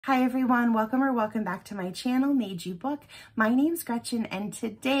Hi everyone, welcome back to my channel, Made You Book. My name's Gretchen and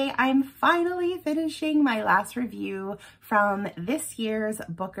today I'm finally finishing my last review from this year's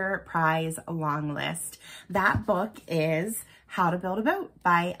Booker Prize Longlist. That book is How to Build a Boat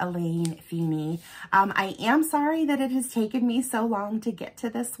by Elaine Feeney. I am sorry that it has taken me so long to get to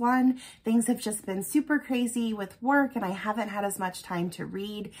this one. Things have just been super crazy with work and I haven't had as much time to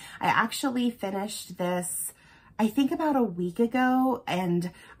read. I actually finished this I think about a week ago, and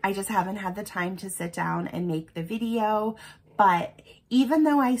I just haven't had the time to sit down and make the video. But even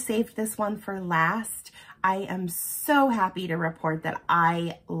though I saved this one for last, I am so happy to report that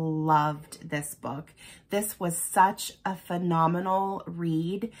I loved this book. This was such a phenomenal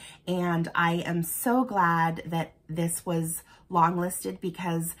read, and I am so glad that this was longlisted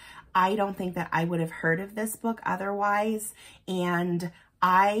because I don't think that I would have heard of this book otherwise. And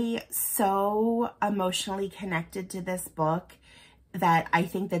I so emotionally connected to this book that I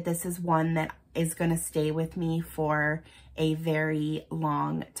think that this is one that is going to stay with me for a very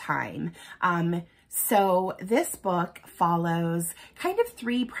long time. So this book follows kind of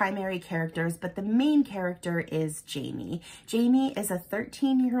three primary characters, but the main character is Jamie. Jamie is a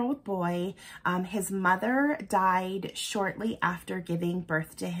 13-year-old boy. His mother died shortly after giving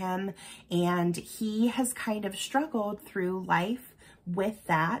birth to him, and he has kind of struggled through life with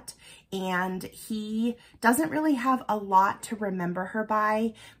that, and he doesn't really have a lot to remember her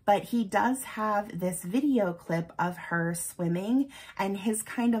by, but he does have this video clip of her swimming, and his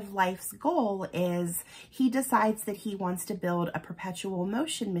kind of life's goal is he decides that he wants to build a perpetual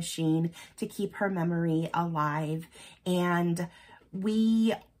motion machine to keep her memory alive. And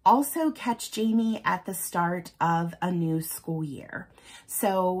we also catch Jamie at the start of a new school year.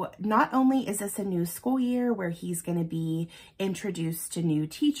 So not only is this a new school year where he's going to be introduced to new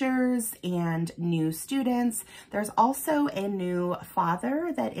teachers and new students, there's also a new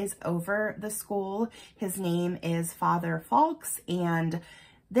father that is over the school. His name is Father Falks, and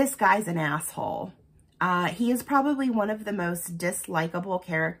this guy's an asshole. He is probably one of the most dislikable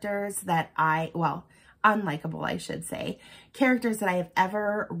characters that unlikable, I should say, characters that I have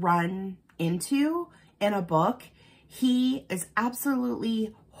ever run into in a book. He is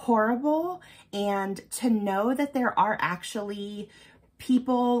absolutely horrible, and to know that there are actually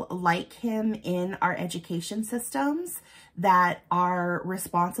people like him in our education systems that are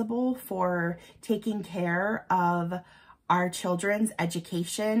responsible for taking care of our children's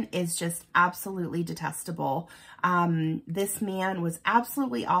education is just absolutely detestable. This man was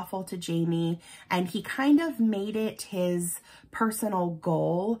absolutely awful to Jamie, and he kind of made it his personal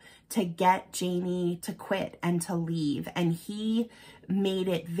goal to get Jamie to quit and to leave. And he made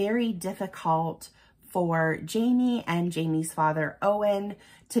it very difficult for Jamie and Jamie's father, Owen,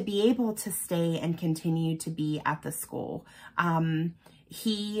 to be able to stay and continue to be at the school.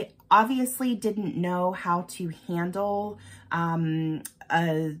 He obviously didn't know how to handle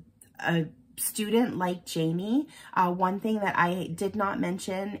a student like Jamie. One thing that I did not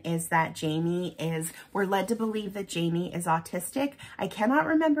mention is that we're led to believe that Jamie is autistic. I cannot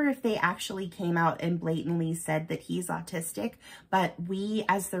remember if they actually came out and blatantly said that he's autistic, but we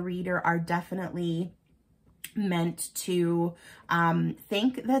as the reader are definitely meant to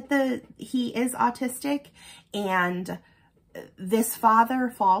think that he is autistic. And this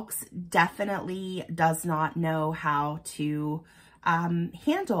Father Falks definitely does not know how to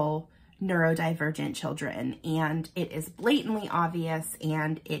handle neurodivergent children, and it is blatantly obvious,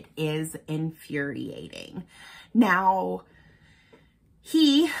 and it is infuriating. Now,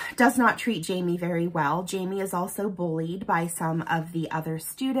 he does not treat Jamie very well. Jamie is also bullied by some of the other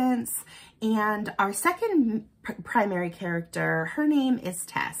students. And our second primary character, her name is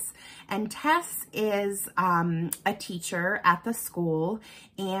Tess. And Tess is a teacher at the school,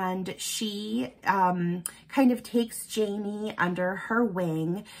 and she kind of takes Jamie under her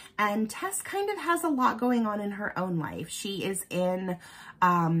wing. And Tess kind of has a lot going on in her own life. She is in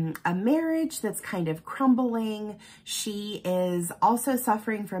a marriage that's kind of crumbling. She is also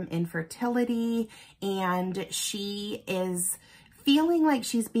suffering from infertility, and she is feeling like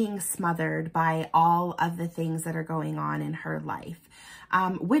she's being smothered by all of the things that are going on in her life.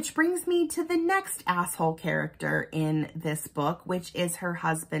 Which brings me to the next asshole character in this book, which is her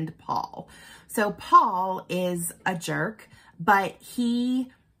husband, Paul. So Paul is a jerk, but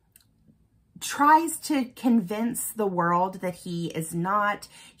he tries to convince the world that he is not.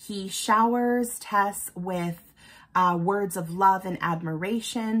 He showers Tess with words of love and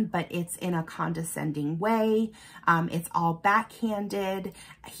admiration, but it's in a condescending way. It's all backhanded.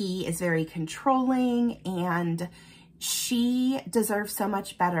 He is very controlling, and she deserves so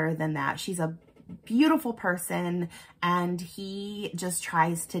much better than that. She's a beautiful person, and he just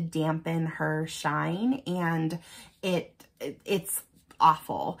tries to dampen her shine, and it's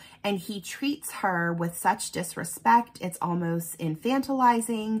awful. And he treats her with such disrespect. It's almost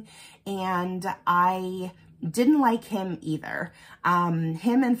infantilizing, and I didn't like him either.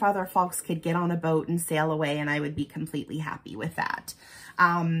 Him and Father Fawkes could get on a boat and sail away, and I would be completely happy with that.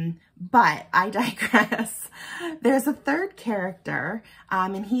 But I digress. There's a third character,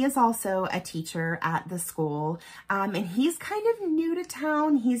 and he is also a teacher at the school, and he's kind of new to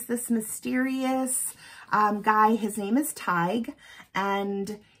town. He's this mysterious guy. His name is Tig,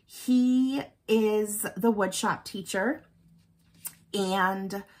 and he is the woodshop teacher.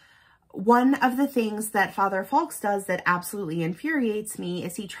 And one of the things that Father Fawkes does that absolutely infuriates me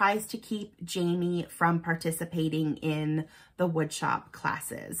is he tries to keep Jamie from participating in the woodshop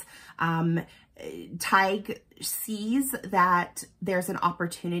classes. Tig sees that there's an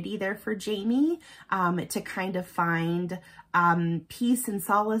opportunity there for Jamie to kind of find peace and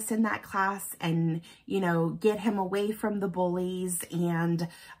solace in that class, and, you know, get him away from the bullies. And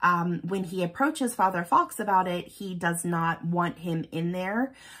when he approaches Father Fawkes about it, he does not want him in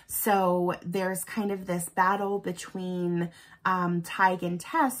there. So there's kind of this battle between Tig and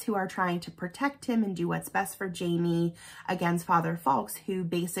Tess, who are trying to protect him and do what's best for Jamie, against Father Fawkes, who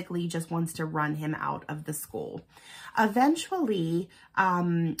basically just wants to run him out of the school. Eventually,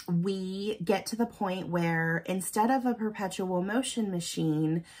 we get to the point where instead of a perpetual motion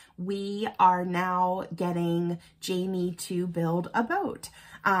machine, we are now getting Jamie to build a boat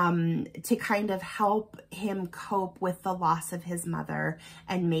to kind of help him cope with the loss of his mother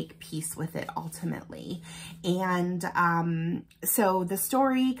and make peace with it ultimately. And so the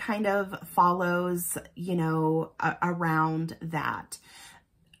story kind of follows, you know, around that.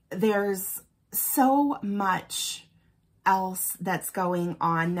 There's so much else that's going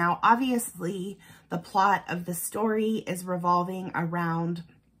on. Now, obviously, the plot of the story is revolving around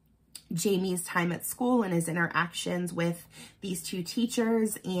Jamie's time at school and his interactions with these two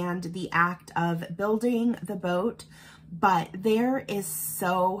teachers and the act of building the boat. But there is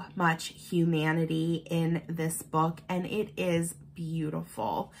so much humanity in this book, and it is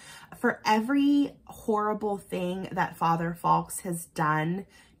beautiful. For every horrible thing that Father Fawkes has done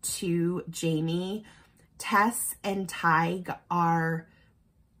to Jamie, Tess and Tig are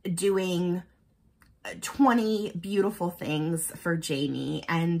doing 20 beautiful things for Jamie,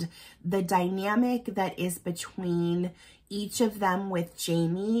 and the dynamic that is between each of them with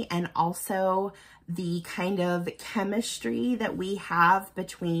Jamie, and also the kind of chemistry that we have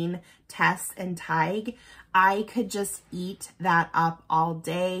between Tess and Tig, I could just eat that up all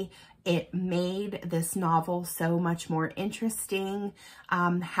day. It made this novel so much more interesting,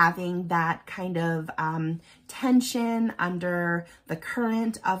 having that kind of tension under the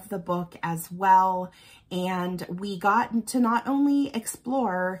current of the book as well. And we got to not only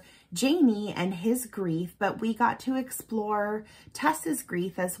explore Jamie and his grief, but we got to explore Tess's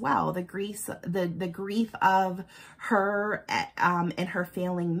grief as well. The grief of her and her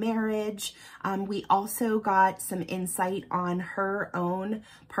failing marriage. We also got some insight on her own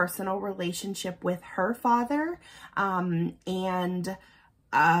personal relationship with her father, and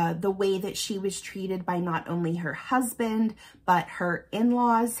the way that she was treated by not only her husband, but her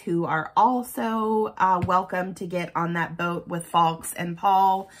in-laws, who are also welcome to get on that boat with Fawkes and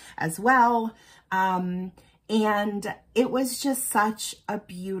Paul as well. And it was just such a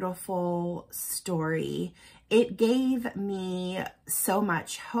beautiful story. It gave me so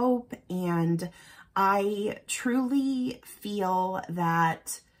much hope, and I truly feel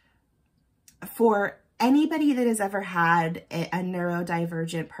that for anybody that has ever had a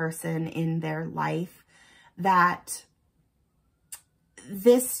neurodivergent person in their life, that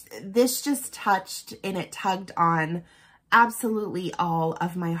this just touched and it tugged on absolutely all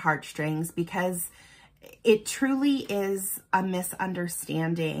of my heartstrings, because it truly is a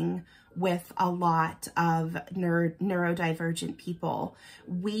misunderstanding with a lot of neurodivergent people.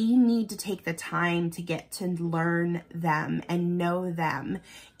 We need to take the time to get to learn them and know them.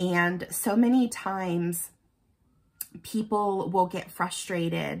 And so many times people will get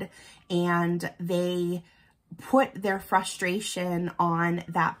frustrated and they put their frustration on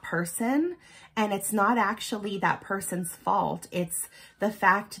that person, and it's not actually that person's fault. It's the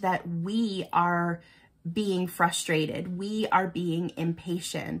fact that we are being frustrated. We are being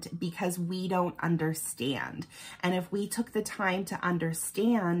impatient because we don't understand. And if we took the time to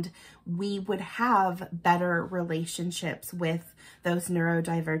understand, we would have better relationships with those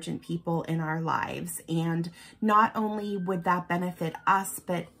neurodivergent people in our lives. And not only would that benefit us,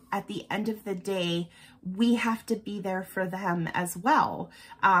 but at the end of the day, we have to be there for them as well.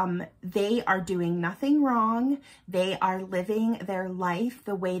 They are doing nothing wrong. They are living their life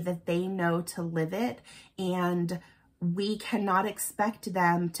the way that they know to live it. And we cannot expect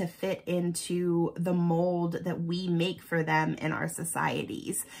them to fit into the mold that we make for them in our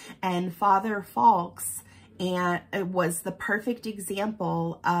societies. And Father Fawkes it was the perfect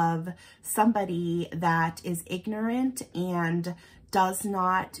example of somebody that is ignorant and does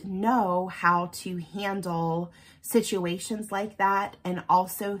not know how to handle situations like that, and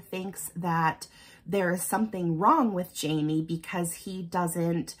also thinks that there is something wrong with Jamie because he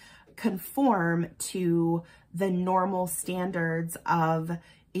doesn't conform to the normal standards of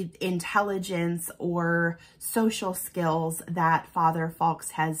intelligence or social skills that Father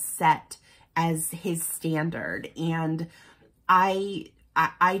Fawkes has set as his standard. And like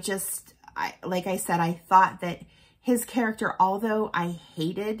I said, I thought that his character, although I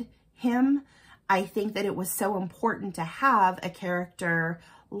hated him, I think that it was so important to have a character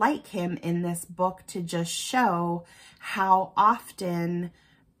like him in this book to just show how often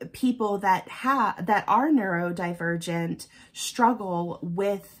people that are neurodivergent struggle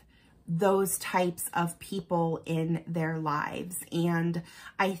with those types of people in their lives. And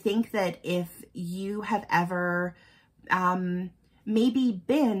I think that if you have ever maybe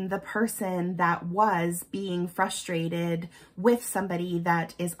been the person that was being frustrated with somebody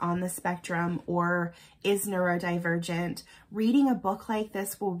that is on the spectrum or is neurodivergent, reading a book like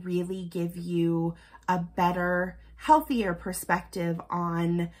this will really give you a better, healthier perspective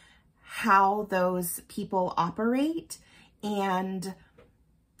on how those people operate and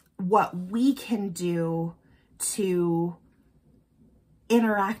what we can do to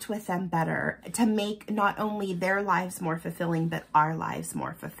interact with them better, to make not only their lives more fulfilling, but our lives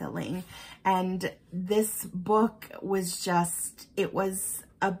more fulfilling. And this book was just, it was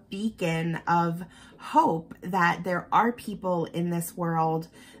a beacon of hope that there are people in this world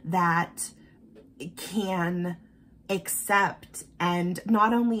that can accept, and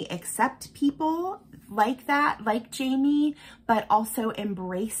not only accept people like that, like Jamie, but also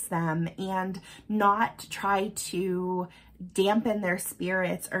embrace them and not try to dampen their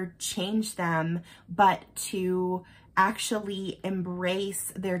spirits or change them, but to actually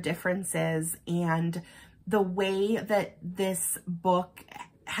embrace their differences. And the way that this book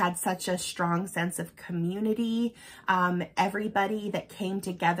had such a strong sense of community, everybody that came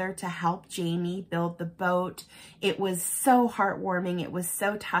together to help Jamie build the boat, it was so heartwarming, it was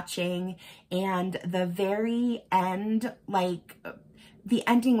so touching. And the very end, like the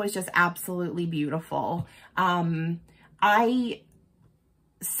ending was just absolutely beautiful. I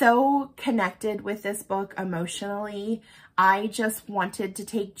so connected with this book emotionally. I just wanted to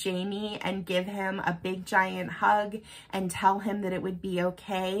take Jamie and give him a big giant hug and tell him that it would be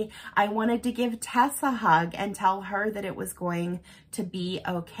okay. I wanted to give Tess a hug and tell her that it was going to be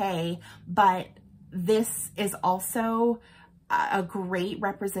okay. But this is also a great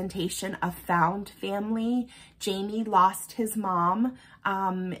representation of found family. Jamie lost his mom,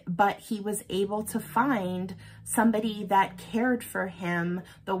 but he was able to find somebody that cared for him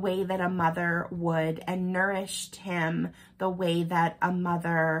the way that a mother would and nourished him the way that a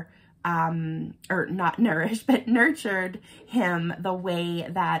mother, or not nourished, but nurtured him the way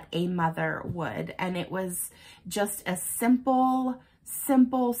that a mother would. And it was just a simple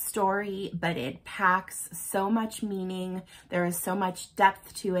story, but it packs so much meaning. There is so much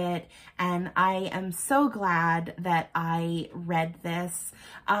depth to it, and I am so glad that I read this.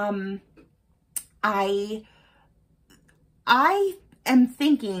 I am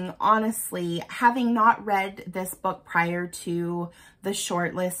thinking, honestly, having not read this book prior to the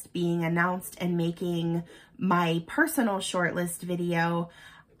shortlist being announced and making my personal shortlist video,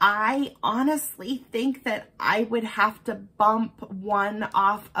 I honestly think that I would have to bump one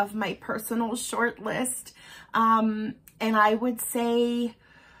off of my personal shortlist. And I would say,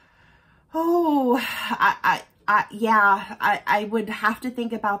 I would have to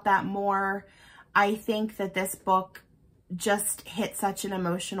think about that more. I think that this book just hit such an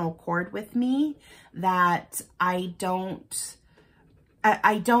emotional chord with me that I don't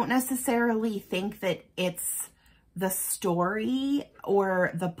necessarily think that it's the story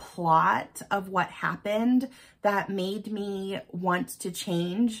or the plot of what happened that made me want to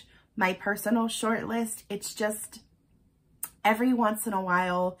change my personal shortlist. It's just every once in a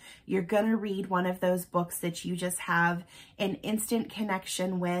while, you're gonna read one of those books that you just have an instant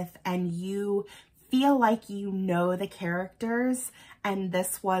connection with, and you feel like you know the characters and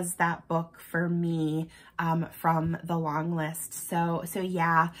this was that book for me from the Longlist. So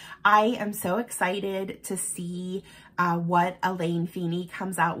yeah, I am so excited to see what Elaine Feeney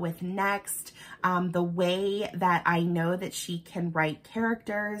comes out with next. The way that I know that she can write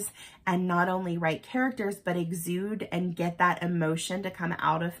characters, and not only write characters, but exude and get that emotion to come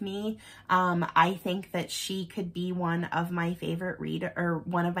out of me. I think that she could be one of my favorite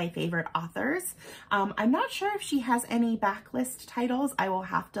one of my favorite authors. I'm not sure if she has any backlist titles. I will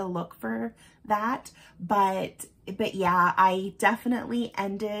have to look for that, but yeah, I definitely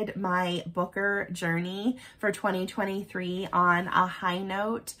ended my Booker journey for 2023 on a high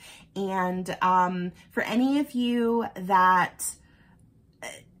note. And for any of you that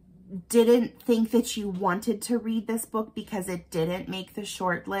didn't think that you wanted to read this book because it didn't make the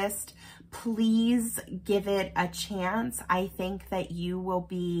short list, please give it a chance. I think that you will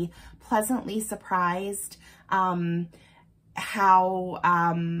be pleasantly surprised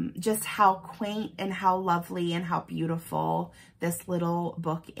just how quaint and how lovely and how beautiful this little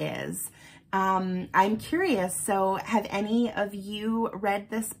book is. I'm curious, so have any of you read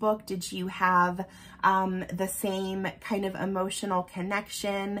this book? Did you have the same kind of emotional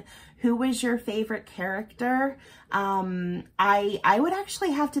connection? Who was your favorite character? I would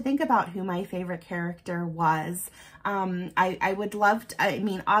actually have to think about who my favorite character was. I would love to, I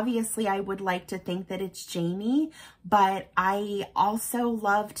mean, obviously I would like to think that it's Jamie, but I also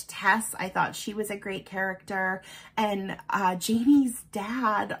loved Tess. I thought she was a great character. And Jamie's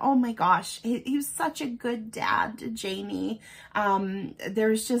dad, oh my gosh, he was such a good dad to Jamie.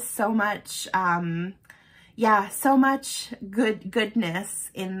 There's just so much, yeah, so much goodness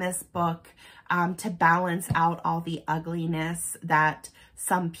in this book to balance out all the ugliness that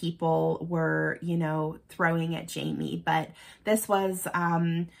some people were, you know, throwing at Jamie. But this was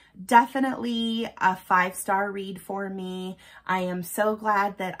definitely a 5-star read for me. I am so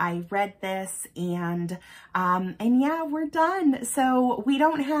glad that I read this, and yeah, we're done. So we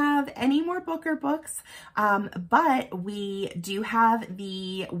don't have any more Booker books, but we do have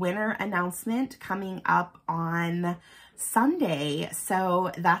the winner announcement coming up on Sunday,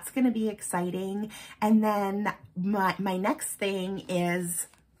 so that's going to be exciting. And then my next thing is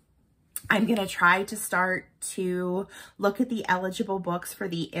I'm going to try to start to look at the eligible books for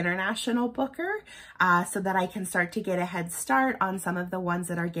the International Booker so that I can start to get a head start on some of the ones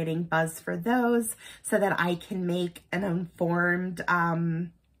that are getting buzz for those, so that I can make an informed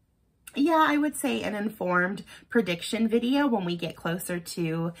yeah, I would say an informed prediction video when we get closer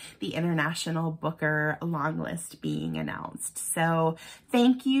to the International Booker Longlist being announced. So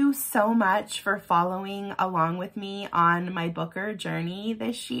thank you so much for following along with me on my Booker journey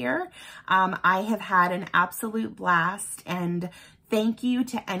this year. I have had an absolute blast, and thank you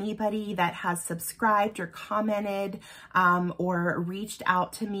to anybody that has subscribed or commented or reached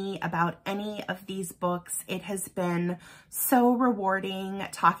out to me about any of these books. It has been so rewarding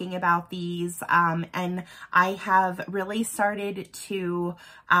talking about these, and I have really started to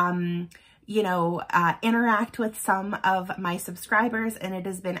you know, interact with some of my subscribers, and it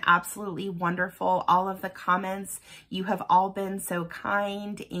has been absolutely wonderful. All of the comments, you have all been so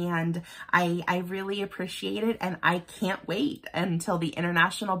kind, and I really appreciate it, and I can't wait until the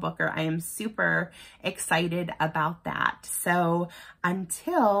International Booker. I am super excited about that. So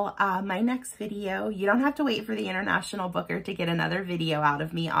until my next video, you don't have to wait for the International Booker to get another video out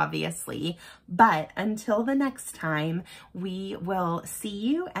of me, obviously, but until the next time, we will see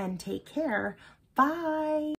you and take care. Bye.